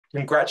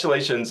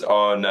Congratulations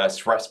on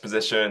Stress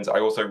Positions. I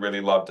also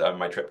really loved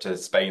my trip to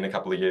Spain a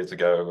couple of years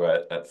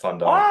ago at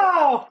Sundance.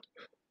 Wow!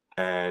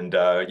 And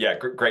yeah,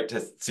 great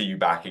to see you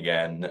back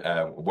again,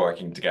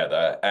 working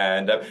together.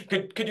 And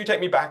could you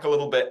take me back a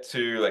little bit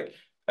to like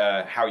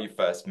how you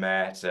first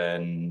met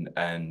and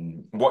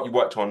what you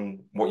worked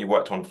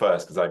on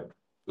first? Because I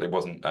it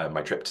wasn't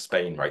my trip to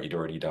Spain, right? You'd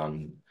already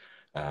done.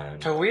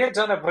 Um, So we had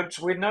done it, but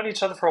we'd known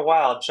each other for a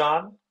while.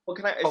 John? Well,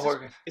 can I, Oh,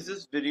 we're, is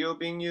this video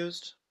being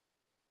used?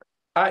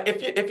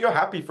 if you're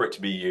happy for it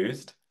to be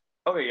used.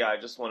 Okay, yeah, I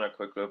just want to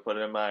quickly put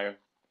in my.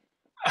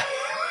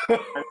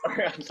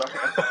 I'm sorry.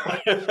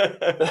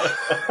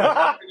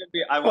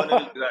 I wanted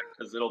to do that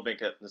because it'll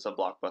make it this a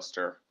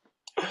blockbuster.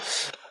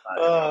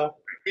 uh,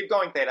 Keep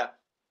going, Theta.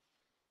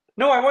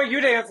 no, I want you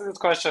to answer this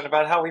question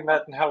about how we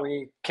met and how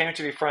we came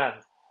to be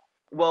friends.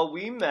 Well,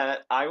 we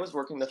met. I was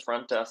working the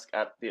front desk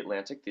at the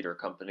Atlantic Theater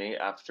Company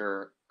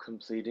after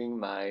completing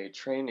my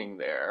training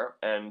there,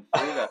 and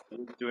Theta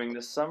was doing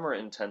the summer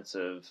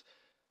intensive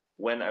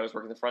when I was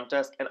working the front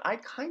desk, and I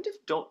kind of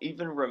don't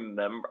even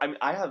remember. I mean,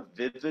 I have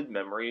vivid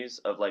memories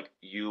of like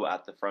you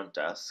at the front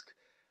desk,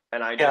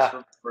 and I just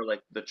Yeah. remember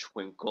like the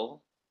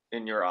twinkle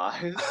in your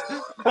eyes,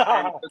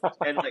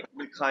 and like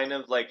the kind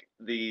of like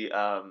the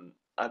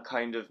a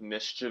kind of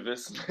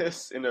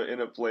mischievousness in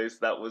a place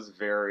that was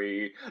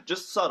very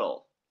just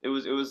subtle. It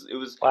was because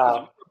we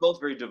Wow. were both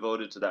very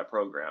devoted to that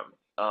program.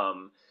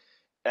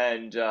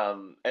 And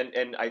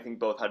I think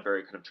both had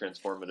very kind of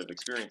transformative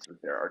experiences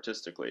there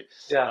artistically.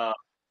 Yeah. Uh,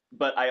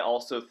 but I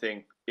also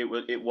think it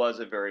was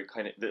a very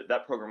kind of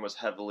that program was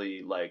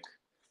heavily like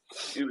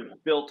it was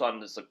built on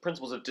this like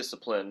principles of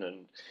discipline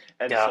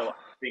and Yeah. so I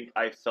think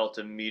I felt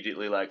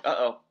immediately like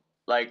uh-oh,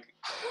 like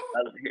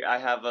I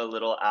have a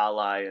little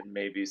ally and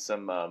maybe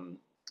some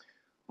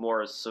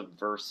more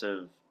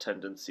subversive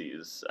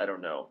tendencies. I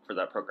don't know for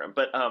that program,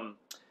 but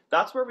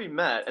that's where we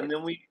met, and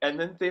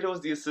then Theta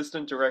was the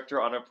assistant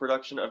director on a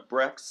production of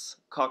Brecht's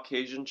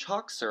Caucasian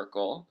Chalk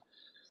Circle,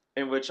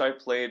 in which I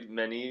played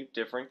many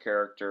different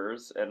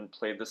characters and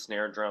played the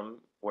snare drum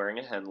wearing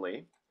a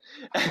Henley.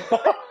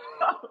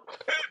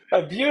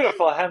 A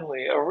beautiful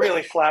Henley, a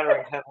really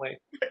flattering Henley.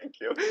 Thank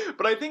you.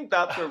 But I think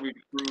that's where we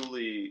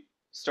truly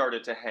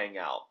started to hang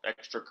out Yeah.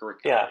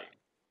 extracurricularly.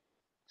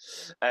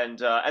 And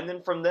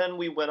then from then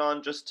we went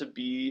on just to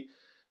be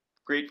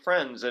great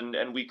friends,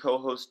 and we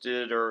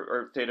co-hosted,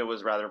 or Theta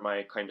was rather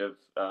my kind of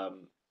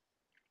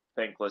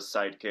thankless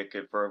sidekick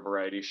for a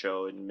variety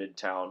show in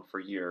Midtown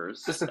for This is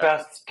years. the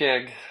best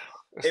gig.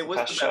 This is It the was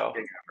best the best show.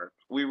 gig ever.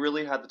 We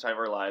really had the time of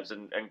our lives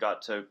and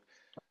got to,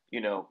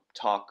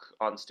 talk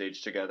on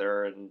stage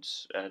together and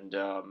I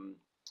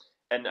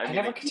I mean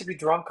never get to be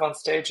drunk on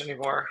stage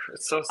anymore.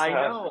 It's so I sad.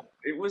 know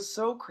it was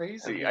so I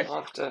crazy.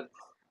 loved it.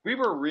 We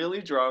were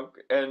really drunk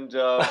and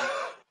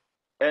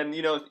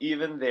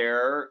even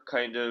there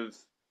kind of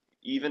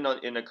even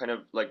in a kind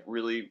of like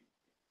really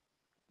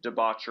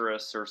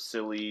debaucherous or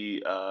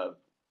silly a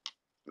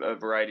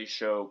variety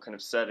show kind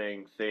of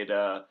setting,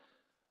 Theta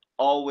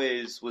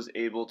always was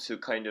able to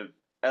kind of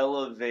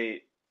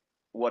elevate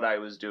what I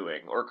was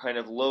doing, or kind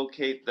of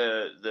locate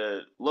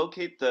the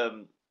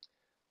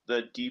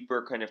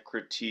deeper kind of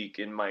critique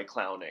in my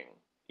clowning,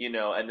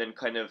 and then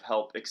kind of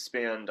help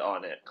expand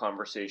on it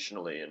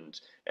conversationally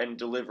and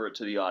deliver it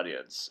to the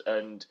audience.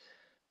 And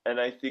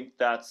I think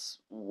that's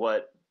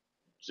what,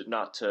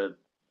 not to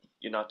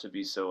not to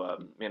be so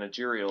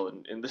managerial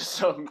in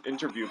this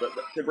interview, but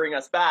to bring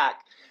us back,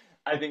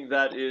 I think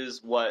that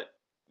is what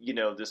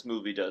this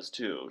movie does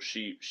too.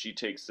 She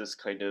takes this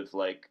kind of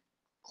like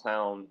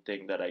clown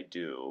thing that I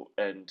do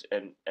and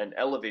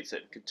elevates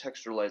it and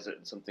contextualizes it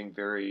in something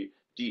very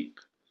deep.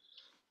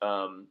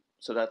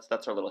 So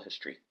that's our little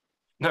history.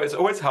 No, it's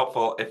always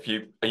helpful if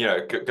you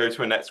go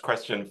to a next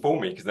question for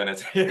me because then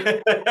it's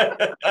it's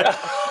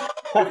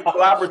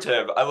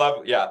collaborative. I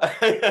love,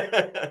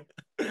 yeah.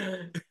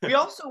 We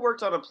also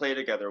worked on a play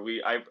together.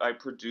 I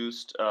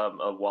produced a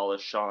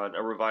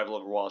revival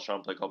of a Wallace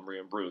Shawn play called Marie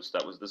and Bruce.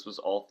 This was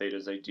all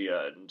Theta's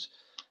idea, and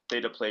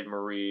Theta played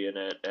Marie in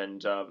it.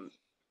 And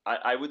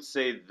I would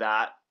say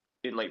that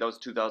in like that was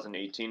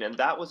 2018, and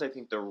that was I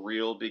think the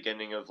real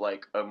beginning of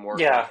like a more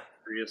kind of Yeah.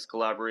 serious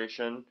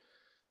collaboration.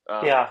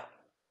 Um, Yeah.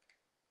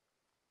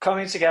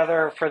 Coming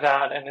together for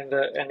that and in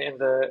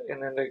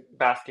the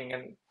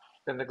basking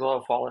in the glow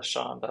of Wallace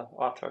Shawn, the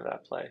author of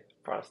that play,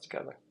 brought us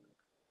together.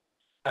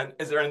 And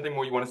is there anything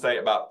more you want to say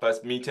about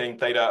first meeting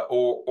Theta,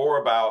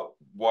 or about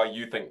why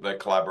you think the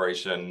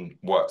collaboration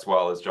works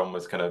well, as John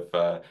was kind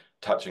of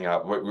touching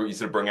out, what you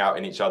sort of bring out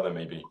in each other,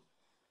 maybe?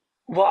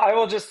 Well, I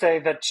will just say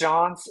that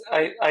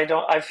I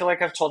don't, I feel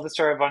like I've told this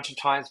story a bunch of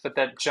times, but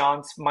that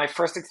my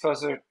first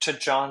exposure to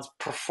John's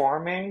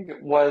performing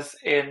was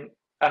in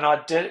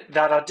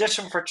that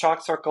audition for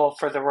Chalk Circle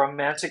for the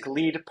romantic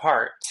lead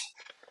part,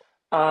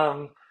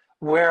 um,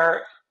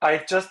 where I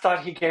just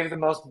thought he gave the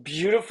most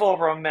beautiful,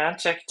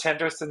 romantic,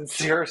 tender,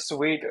 sincere,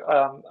 sweet,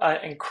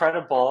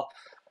 incredible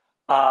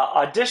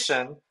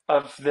audition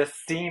of this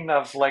scene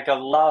of like a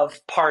love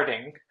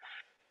parting.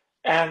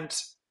 And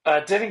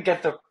didn't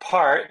get the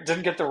part,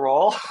 didn't get the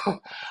role.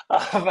 I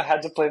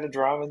had to play the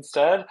drum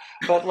instead.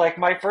 But like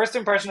my first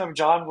impression of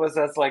John was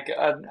as like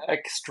an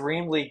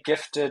extremely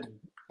gifted,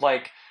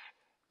 like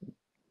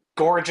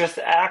gorgeous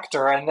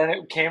actor, and then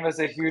it came as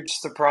a huge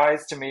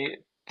surprise to me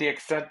the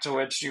extent to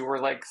which you were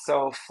like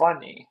so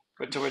funny.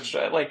 But to which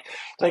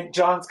like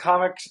John's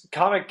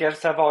comic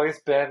gifts have always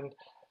been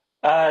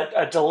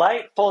a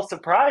delightful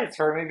surprise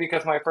for me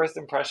because my first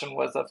impression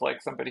was of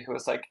like somebody who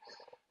was like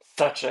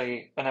such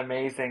a an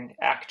amazing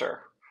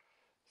actor.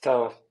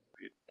 So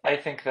I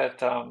think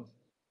that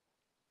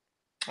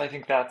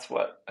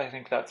I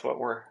think that's what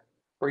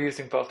we're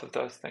using both of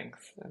those things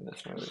in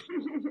this movie.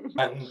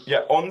 And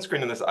yeah, on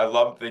screen in this, I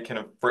love the kind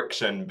of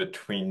friction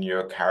between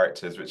your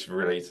characters, which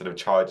really sort of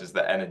charges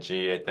the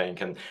energy, I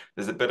think. And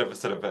there's a bit of a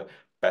sort of a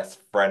best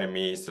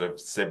frenemy, sort of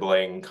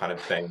sibling kind of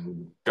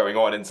thing going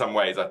on in some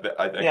ways, I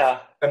think. Yeah,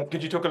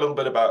 Could you talk a little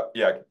bit about,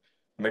 yeah,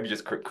 maybe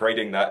just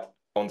creating that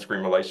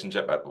on-screen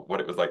relationship, what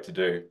it was like to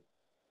do?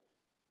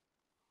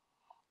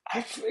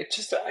 I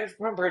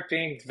remember it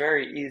being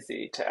very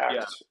easy to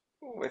Yeah. act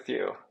with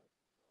you.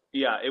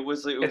 Yeah, it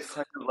was It's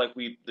kind of like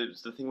it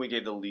was the thing we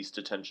gave the least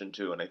attention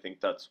to, and I think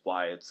that's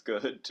why it's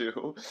good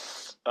too.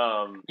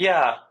 Um,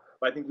 yeah.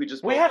 I think we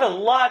just We both had a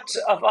lot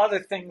of other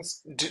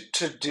things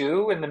to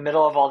do in the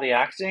middle of all the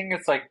acting.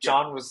 It's like yeah,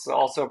 John was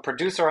also a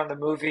producer on the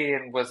movie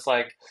and was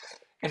like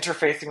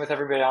interfacing with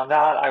everybody on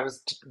that. I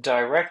was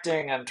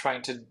directing and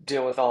trying to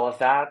deal with all of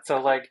that.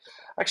 So like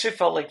I actually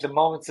felt like the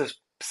moments of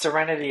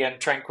serenity and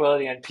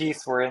tranquility and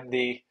peace were in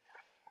the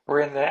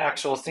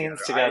actual happening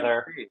scenes together. I together.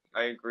 agree.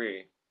 I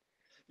agree.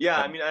 Yeah,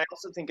 I Um, mean, I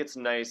also think it's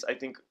nice. I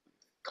think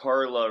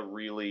Carla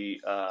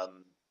really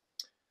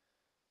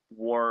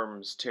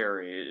warms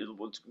Terry. It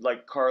was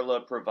like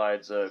Carla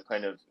provides a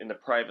kind of in the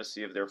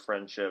privacy of their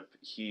friendship,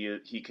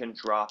 he can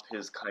drop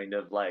his kind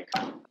of like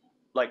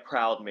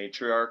proud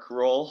matriarch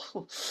role.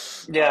 uh,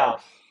 Yeah.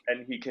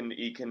 and he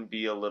can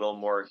be a little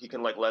more he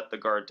can like let the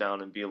guard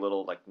down and be a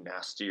little like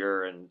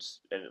nastier and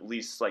at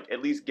least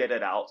get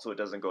it out so it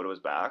doesn't go to his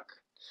back.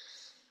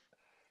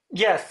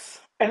 Yes.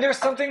 And there's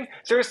something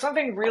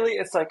really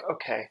it's like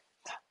okay,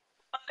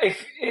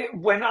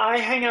 when I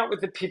hang out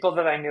with the people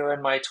that I knew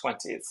in my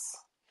 20s,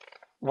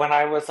 when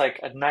I was like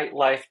a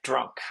nightlife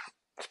drunk,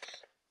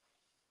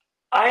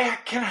 I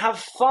can have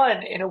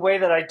fun in a way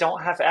that I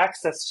don't have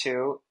access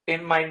to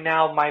in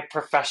my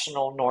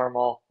professional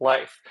normal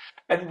life.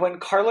 And when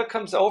Carla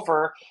comes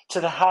over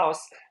to the house,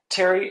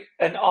 Terry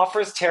and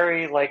offers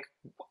Terry like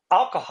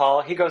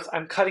alcohol, he goes,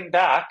 "I'm cutting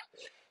back."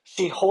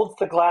 She holds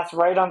the glass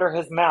right under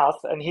his mouth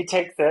and he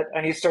takes it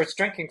and he starts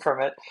drinking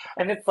from it.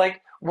 And it's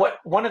like what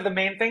one of the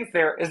main things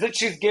there is that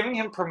she's giving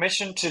him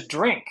permission to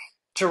drink,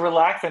 to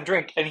relax and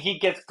drink, and he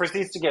gets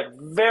proceeds to get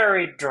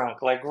very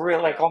drunk, like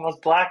real like Yeah,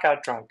 almost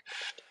blackout drunk.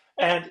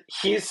 And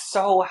he's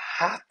so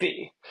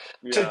happy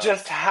to yeah,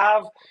 just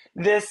have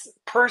this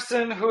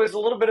person who is a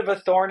little bit of a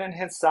thorn in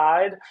his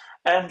side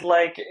and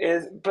like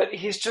is but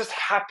he's just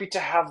happy to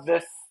have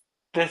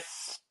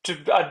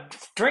a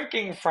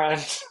drinking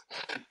friend.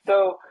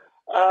 So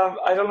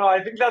I don't know.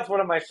 I think that's one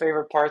of my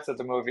favorite parts of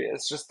the movie.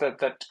 It's just that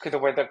the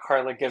way that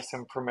Carla gives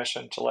him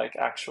permission to like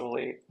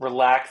actually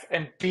relax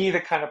and be the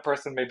kind of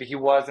person maybe he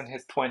was in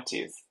his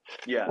 20s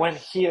yeah, when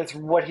he is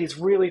what he's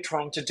really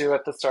trying to do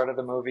at the start of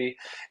the movie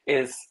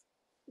is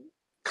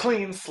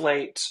clean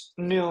slate,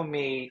 new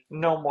me,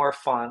 no more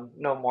fun,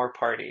 no more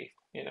party,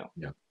 you know.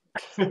 yeah.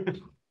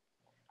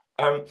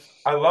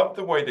 I love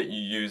the way that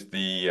you use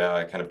the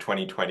kind of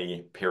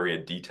 2020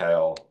 period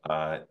detail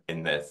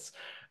in this.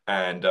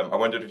 And I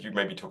wondered if you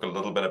maybe talk a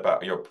little bit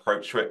about your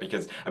approach to it,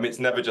 because I mean, it's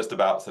never just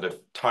about sort of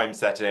time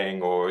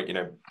setting or,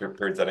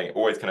 period setting. It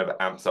always kind of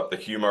amps up the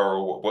humor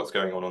or what's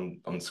going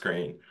on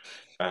screen.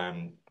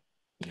 Um,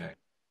 yeah.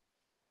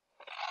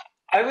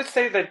 I would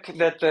say that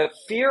the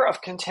fear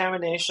of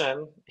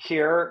contamination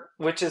here,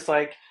 which is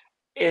like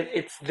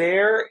it's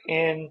there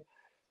in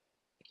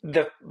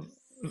the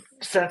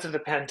sense of the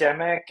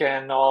pandemic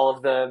and all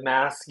of the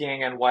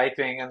masking and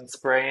wiping and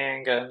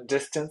spraying and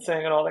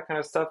distancing and all that kind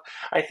of stuff.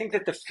 I think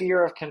that the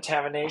fear of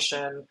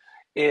contamination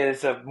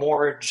is a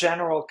more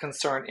general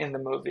concern in the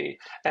movie,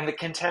 and the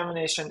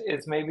contamination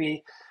is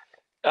maybe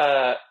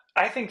uh,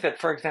 I think that,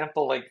 for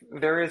example, like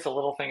there is a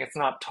little thing, it's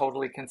not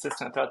totally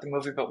consistent throughout the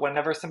movie, but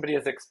whenever somebody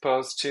is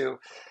exposed to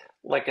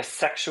like a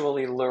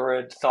sexually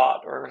lurid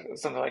thought or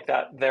something like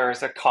that, there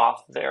is a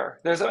cough there.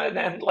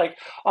 And like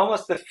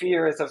almost the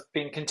fear is of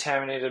being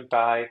contaminated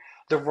by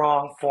the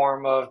wrong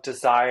form of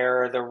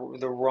desire, the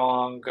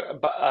wrong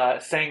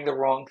saying the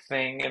wrong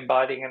thing,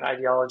 embodying an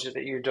ideology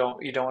that you don't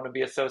want to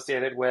be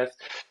associated with.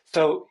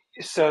 So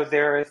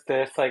there is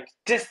this like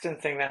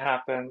distancing that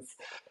happens.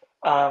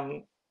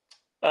 Um,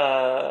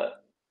 uh,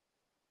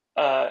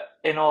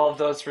 in all of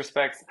those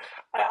respects.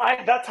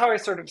 That's how I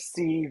sort of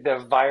see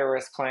the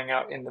virus playing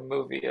out in the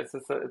movie. It's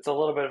a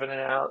little bit of an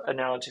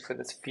analogy for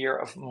this fear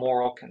of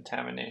moral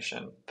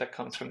contamination that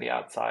comes from the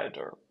outside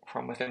or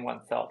from within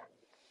oneself.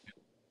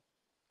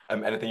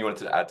 Anything you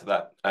wanted to add to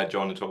that,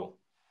 John, at all?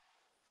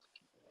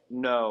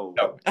 No.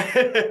 No.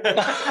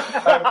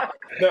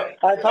 No.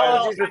 Well,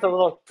 Apologies, it's a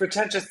little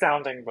pretentious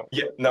sounding, but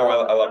Yeah, no,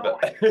 no, I love no,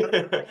 I think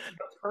it.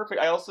 that's perfect.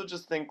 I also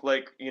just think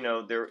like,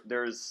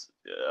 there's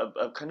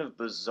a kind of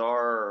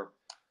bizarre.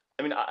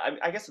 I mean,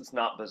 I guess it's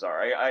not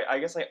bizarre. I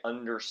guess I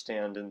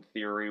understand in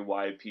theory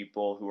why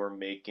people who are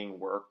making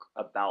work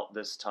about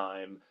this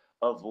time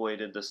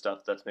avoided the stuff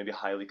that's maybe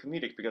highly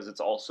comedic because it's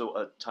also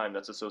a time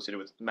that's associated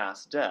with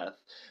mass death.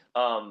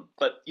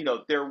 But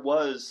there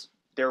was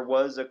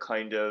a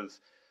kind of,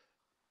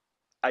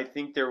 I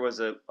think there was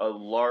a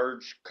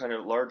large kind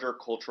of larger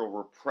cultural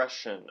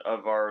repression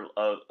of our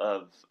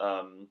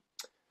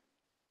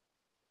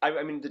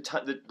I mean, the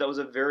time that was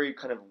a very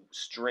kind of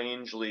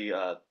strangely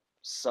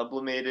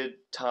sublimated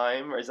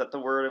time. Is that the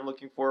word I'm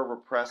looking for?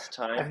 Repressed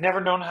I've time.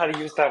 never known how to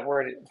use that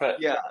word.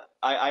 But Yeah,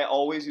 I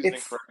always use it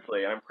it's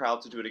incorrectly, and I'm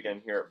proud to do it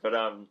again here. But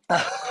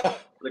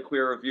the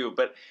queer review.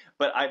 But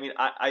I mean,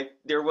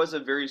 there was a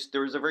very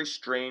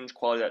strange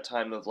quality at that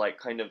time of like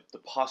kind of the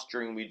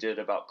posturing we did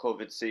about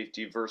COVID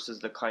safety versus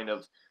the kind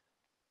of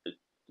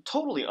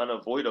totally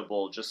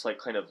unavoidable just like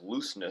kind of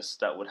looseness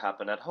that would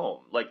happen at home,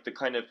 like the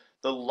kind of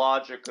the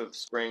logic of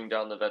spraying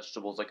down the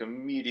vegetables like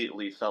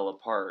immediately fell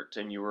apart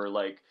and you were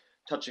like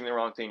touching the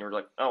wrong thing, you were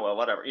like, oh well,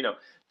 whatever,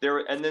 there.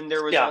 And then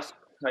there was yeah, also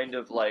kind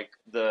of like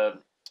the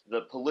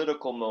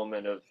political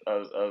moment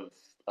of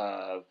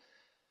uh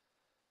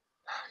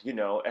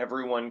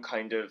everyone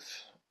kind of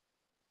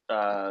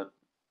uh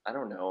I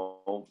don't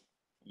know,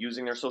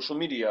 using their social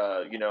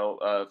media,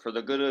 for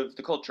the good of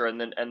the culture, and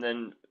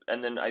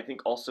then I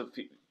think also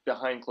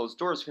behind closed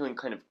doors feeling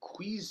kind of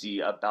queasy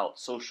about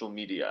social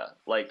media,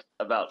 like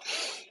about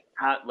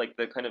like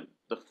the kind of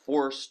the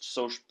forced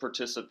social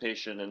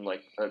participation and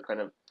like kind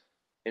of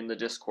in the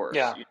discourse.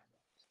 yeah,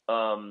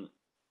 Um,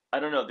 I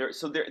don't know.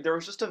 There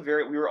was just a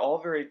very we were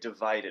all very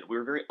divided. We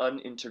were very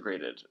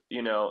unintegrated,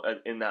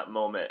 in that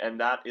moment, and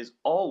that is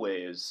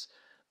always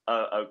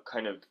a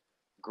kind of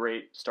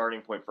great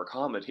starting point for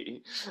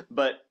comedy.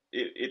 But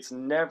it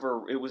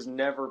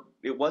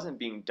wasn't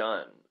being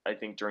done, I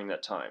think, during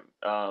that time.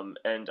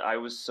 And I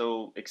was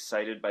so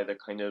excited by the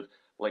kind of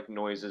like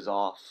noises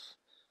off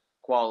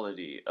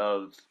quality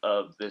of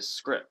this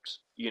script,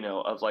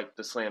 of like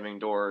the slamming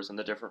doors and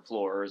the different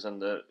floors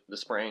and the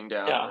spraying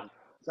down, yeah, and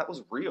that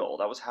was real.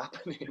 That was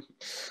happening.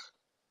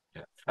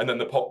 Yeah. And then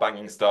the pot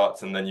banging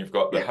starts, and then you've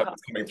got the Yeah. hose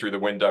coming through the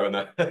window and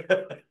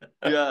the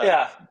Yeah.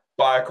 yeah.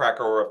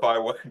 firecracker or a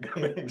firework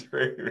coming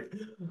through.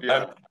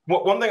 Yeah.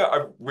 One thing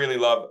I really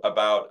love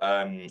about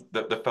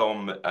the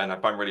film, and I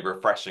find really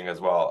refreshing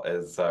as well,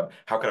 is how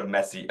kind of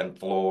messy and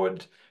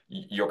flawed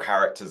your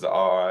characters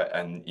are,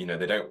 and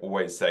they don't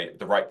always say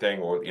the right thing,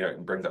 or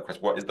it brings up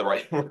question, what is the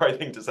right right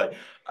thing to say?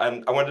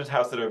 And I wondered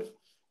how sort of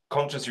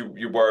conscious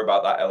you were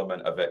about that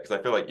element of it, because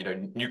I feel like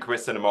new queer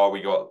cinema,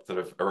 we got sort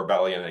of a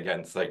rebellion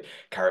against like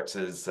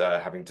characters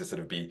having to sort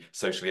of be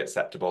socially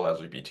acceptable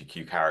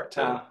LGBTQ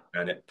characters, Yeah.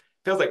 and it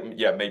feels like,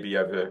 yeah, maybe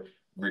over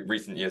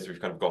recent years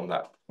we've kind of gone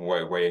that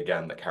way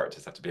again, that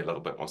characters have to be a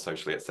little bit more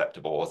socially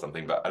acceptable or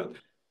something. But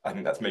I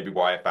think that's maybe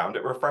why I found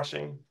it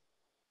refreshing.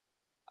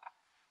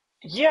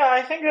 Yeah,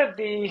 I think that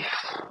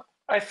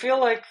I feel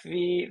like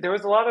there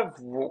was a lot of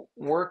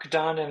work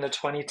done in the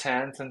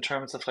 2010s in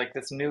terms of like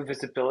this new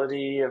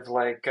visibility of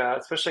like,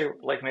 especially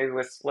like maybe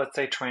with, let's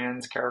say,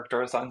 trans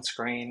characters on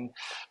screen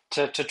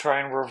to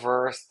try and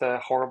reverse the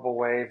horrible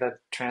way that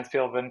trans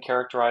people have been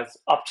characterized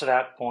up to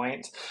that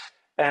point.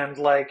 And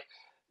like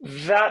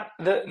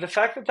the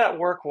fact that that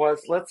work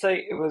was, let's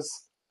say it was,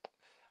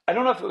 I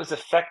don't know if it was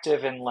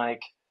effective in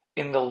like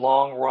in the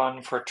long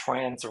run for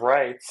trans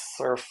rights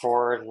or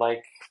for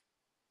like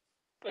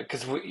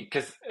because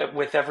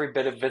with every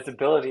bit of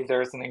visibility,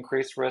 there's an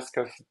increased risk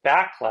of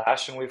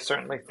backlash, and we've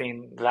certainly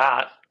seen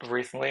that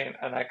recently,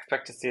 and I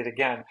expect to see it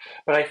again.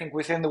 But I think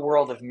within the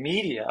world of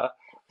media,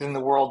 within the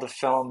world of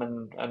film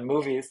and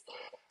movies,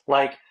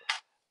 like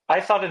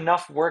I thought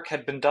enough work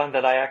had been done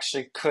that I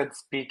actually could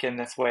speak in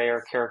this way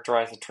or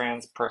characterize a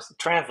trans person,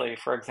 trans lady,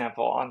 for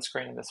example, on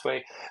screen in this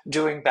way,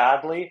 doing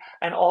badly.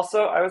 And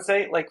also, I would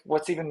say, like,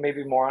 what's even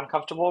maybe more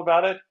uncomfortable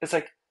about it is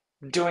like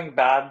doing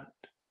bad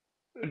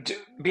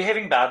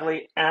behaving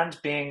badly and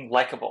being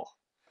likable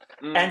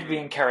and Mm.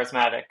 being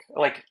charismatic,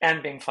 like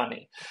and being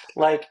funny.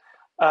 Like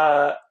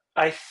uh,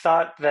 I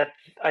thought that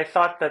I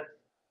thought that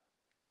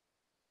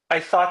I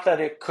thought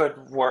that it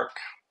could work,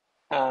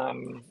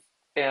 um,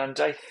 and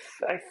I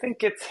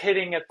think it's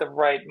hitting at the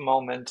right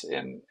moment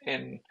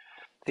in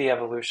the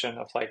evolution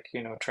of like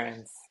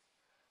trans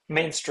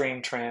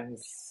mainstream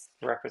trans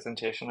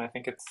representation. I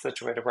think it's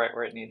situated right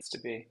where it needs to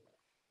be.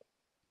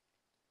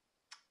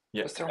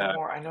 Yeah. Was there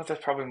more? I know there's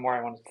probably more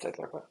I wanted to say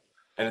there, but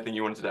Anything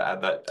you wanted to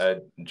add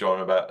that,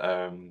 John,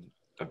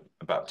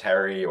 about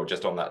Terry, or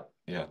just on that?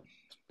 Yeah.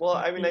 Well,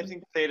 I mean, I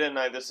think Theta and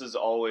I, this is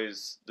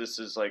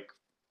like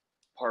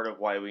part of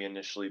why we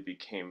initially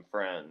became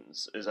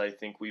friends, is I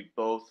think we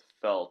both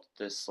felt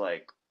this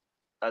like,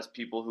 as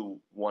people who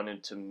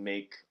wanted to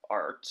make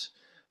art,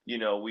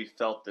 we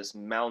felt this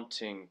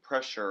mounting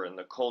pressure in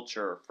the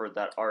culture for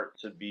that art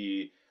to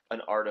be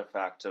an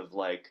artifact of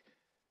like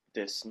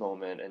this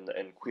moment,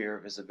 and queer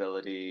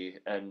visibility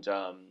and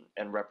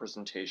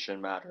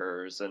representation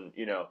matters, and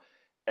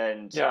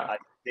and Yeah.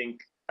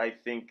 I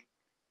think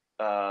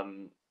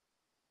um,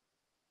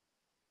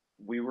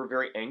 we were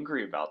very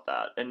angry about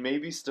that, and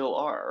maybe still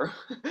are.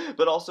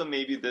 But also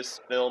maybe this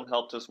film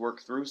helped us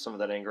work through some of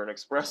that anger and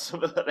express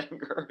some of that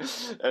anger,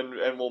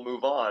 and we'll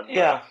move on. But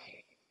Yeah.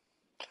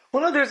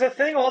 Well, no, there's a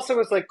thing also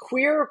is like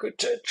queer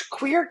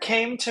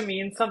came to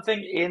mean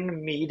something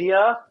in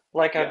media.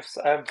 Like yeah,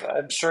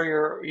 I'm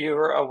sure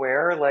you're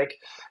aware, like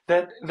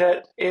that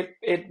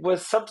it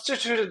was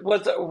substituted,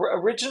 was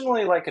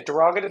originally like a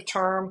derogative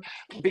term,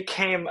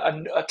 became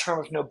a term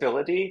of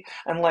nobility,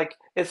 and like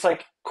it's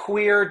like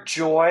queer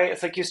joy.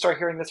 It's like you start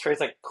hearing this phrase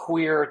like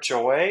queer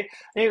joy,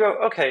 and you go,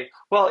 okay,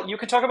 well, you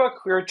can talk about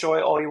queer joy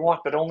all you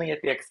want, but only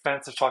at the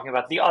expense of talking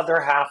about the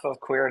other half of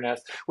queerness,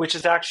 which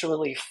is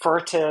actually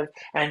furtive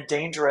and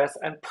dangerous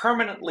and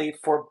permanently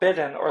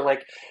forbidden or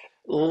like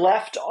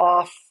left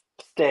off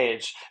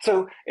stage.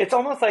 So it's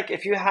almost like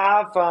if you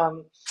have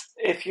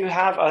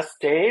a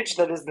stage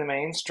that is the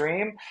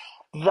mainstream,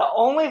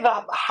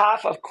 the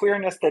half of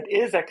queerness that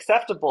is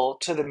acceptable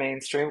to the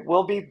mainstream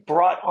will be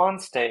brought on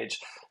stage.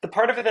 The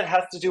part of it that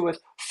has to do with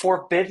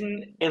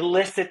forbidden,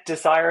 illicit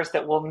desires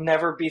that will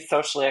never be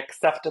socially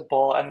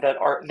acceptable and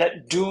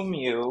that doom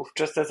you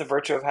just as a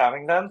virtue of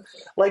having them,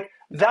 like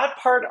that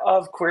part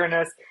of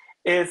queerness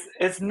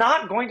is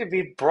not going to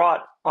be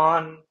brought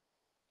on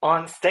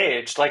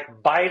stage. Like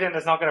Biden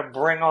is not going to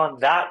bring on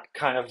that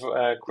kind of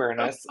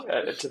queerness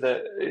to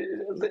the,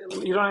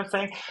 you know what I'm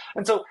saying?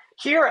 And so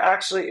here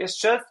actually it's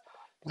just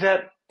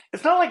that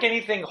it's not like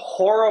anything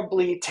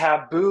horribly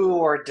taboo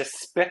or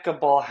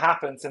despicable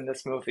happens in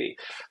this movie,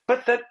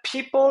 but that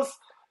people's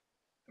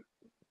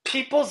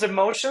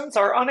emotions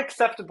are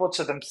unacceptable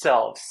to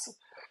themselves.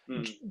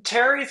 mm,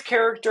 Terry's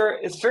character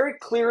is very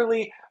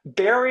clearly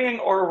burying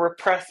or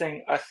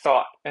repressing a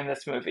thought in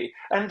this movie.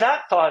 And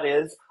that thought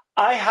is,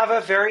 I have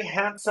a very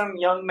handsome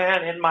young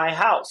man in my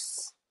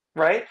house,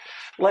 right?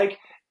 Like,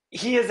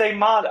 he is a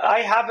mod. I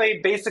have a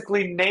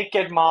basically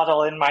naked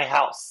model in my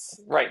house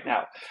right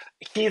now.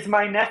 He's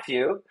my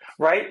nephew,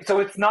 right? So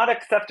it's not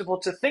acceptable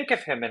to think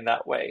of him in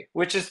that way,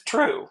 which is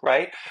true,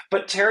 right?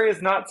 But Terry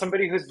is not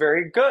somebody who's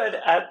very good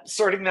at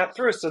sorting that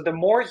through. So the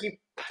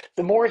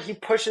more he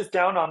pushes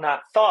down on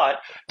that thought,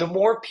 the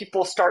more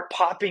people start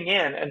popping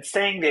in and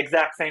saying the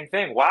exact same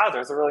thing. Wow,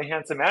 there's a really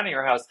handsome man in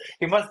your house.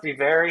 He must be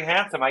very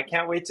handsome. I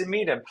can't wait to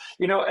meet him.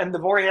 And the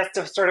more he has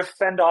to sort of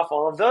fend off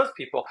all of those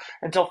people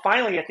until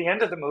finally at the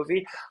end of the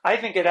movie, I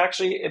think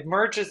it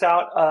merges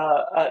out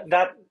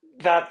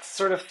that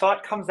sort of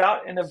thought comes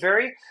out in a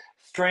very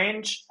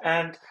strange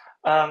and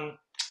um,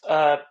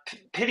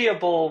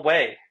 pitiable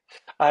way.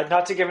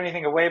 Not to give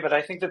anything away, but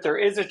I think that there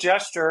is a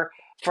gesture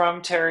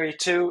from Terry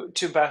to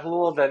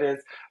Bahul that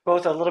is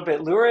both a little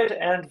bit lurid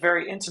and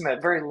very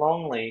intimate, very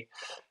lonely.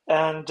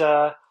 And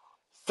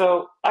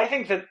so I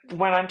think that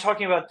when I'm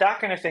talking about that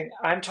kind of thing,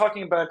 I'm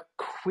talking about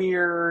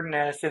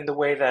queerness in the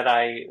way that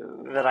I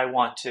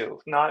want to,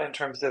 not in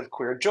terms of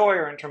queer joy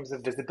or in terms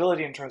of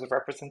visibility, in terms of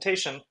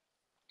representation,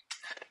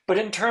 but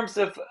in terms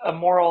of a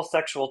moral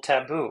sexual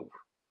taboo.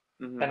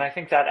 And hmm I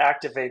think that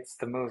activates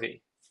the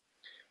movie.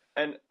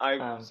 and I,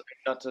 Um, sorry,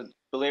 not to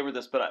belabor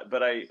this, but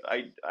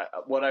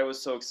what I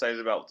was so excited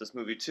about with this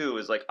movie too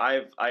is like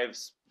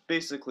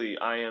basically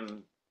I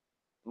am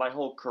my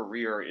whole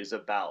career is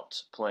about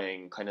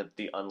playing kind of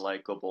the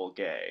unlikable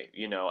gay,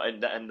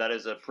 and that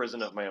is a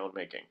prison of my own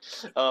making.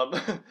 Um,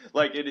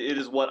 like it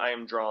is what I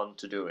am drawn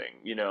to doing,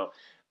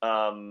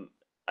 Um,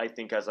 I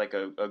think as like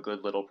a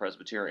good little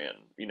Presbyterian,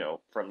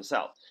 from the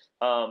South.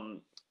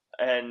 Um,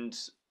 and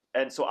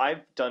and so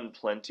I've done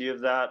plenty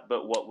of that,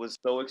 but what was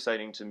so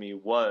exciting to me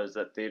was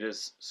that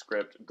Theda's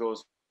script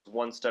goes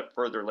one step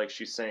further, like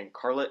she's saying,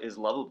 Carla is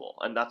lovable,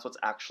 and that's what's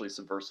actually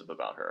subversive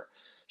about her.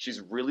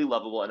 She's really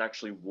lovable and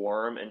actually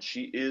warm, and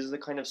she is the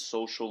kind of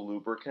social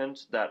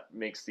lubricant that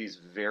makes these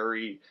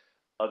very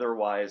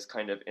otherwise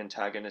kind of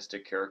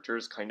antagonistic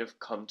characters kind of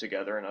come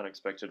together in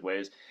unexpected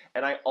ways.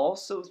 And I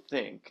also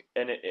think,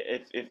 and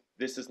if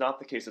this is not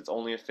the case, it's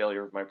only a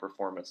failure of my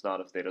performance, not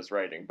of Theda's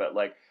writing. But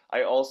like,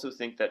 I also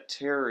think that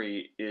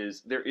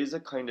there is a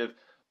kind of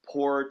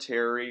poor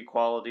Terry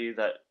quality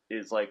that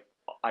is like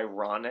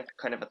ironic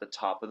kind of at the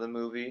top of the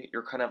movie.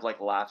 You're kind of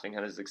like laughing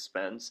at his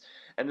expense,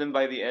 and then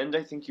by the end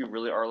I think you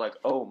really are like,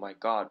 oh my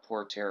god,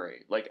 poor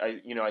Terry. Like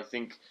I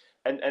think,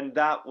 and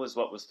that was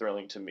what was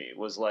thrilling to me,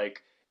 was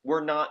like,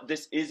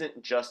 this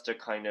isn't just a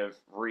kind of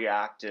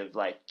reactive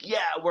like, yeah,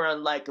 we're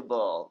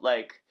unlikable,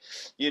 like,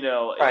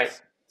 right.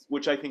 it's,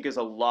 which I think is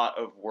a lot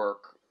of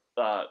work.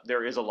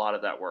 There is a lot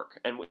of that work,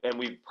 and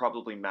we've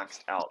probably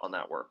maxed out on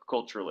that work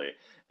culturally,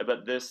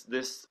 but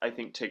this I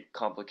think take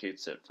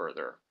complicates it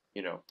further,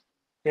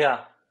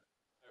 Yeah.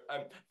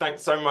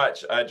 Thanks so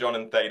much, John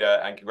and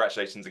Theda, and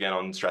congratulations again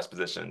on Stress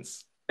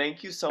Positions.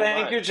 Thank you so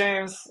Thank much. you,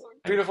 James.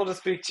 Thank Beautiful to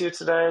speak to you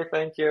today.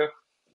 Thank you.